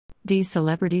These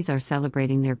celebrities are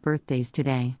celebrating their birthdays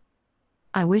today.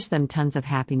 I wish them tons of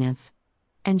happiness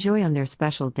and joy on their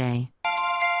special day.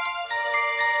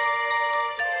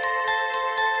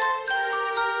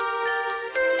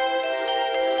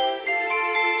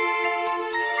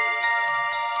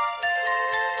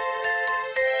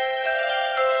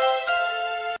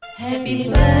 Happy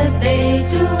birthday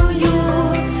to you.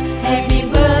 Happy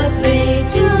birthday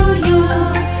to you.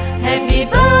 Happy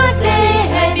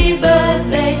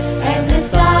birthday, and the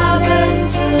star burn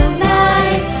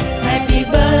tonight. Happy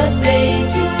birthday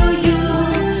to you.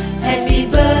 Happy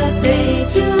birthday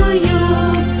to you.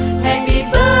 Happy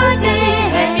birthday,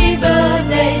 happy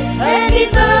birthday, happy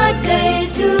birthday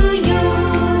to you.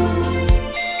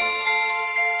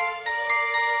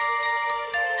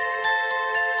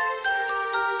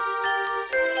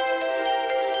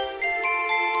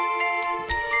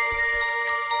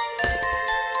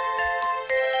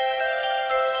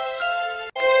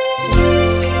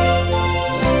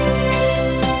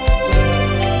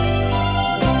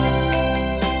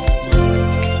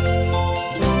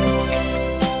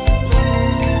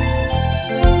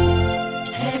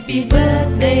 Happy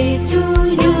birthday to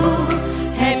you.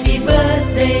 Happy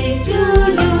birthday to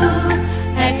you.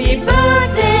 Happy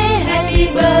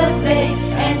birthday,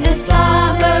 and the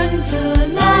star burn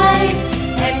tonight.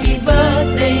 Happy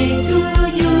birthday to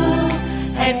you.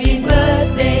 Happy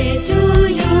birthday to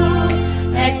you.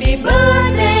 Happy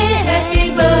birthday, happy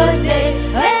birthday,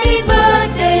 happy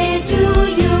birthday to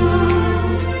you.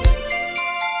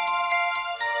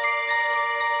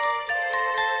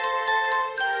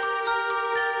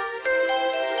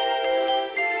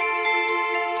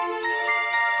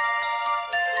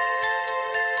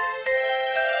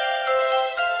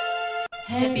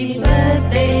 Happy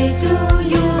birthday to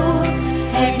you.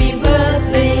 Happy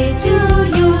birthday to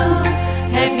you.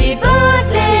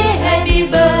 Happy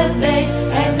birthday,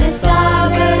 and the star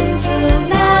burn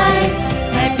tonight.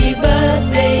 Happy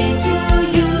birthday to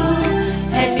you.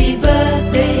 Happy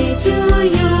birthday to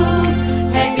you.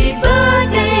 Happy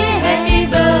birthday, happy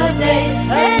birthday,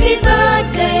 happy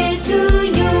birthday to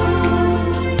you.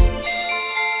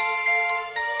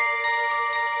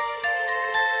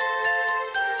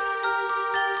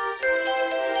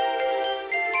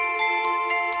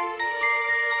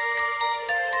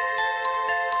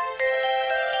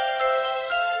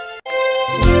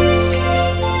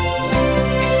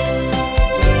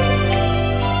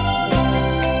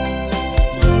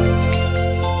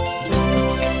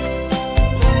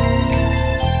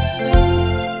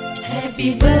 Happy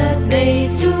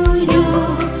birthday to you.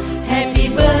 Happy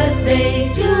birthday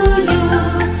to you.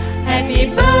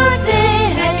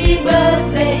 Happy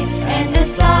birthday, and the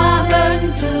star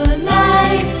burn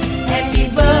tonight. Happy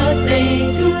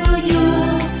birthday to you.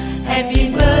 Happy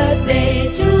birthday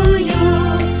to you.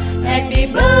 Happy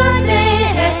birthday,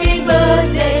 happy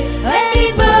birthday,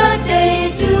 happy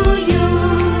birthday to you.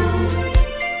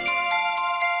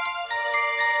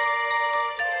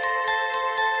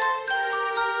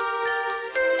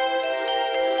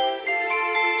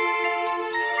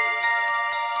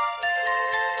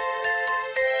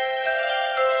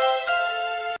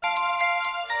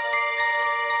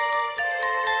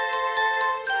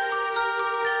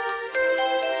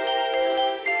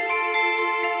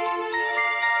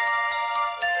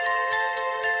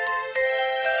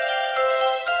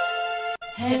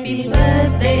 Happy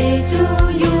birthday to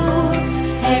you.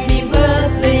 Happy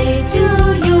birthday to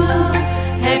you.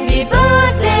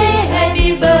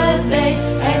 Happy birthday,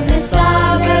 and the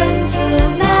star burn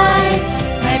tonight.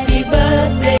 Happy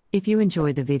birthday. If you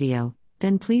enjoyed the video,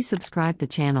 then please subscribe the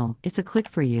channel. It's a click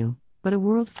for you, but a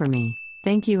world for me.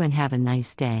 Thank you and have a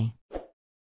nice day.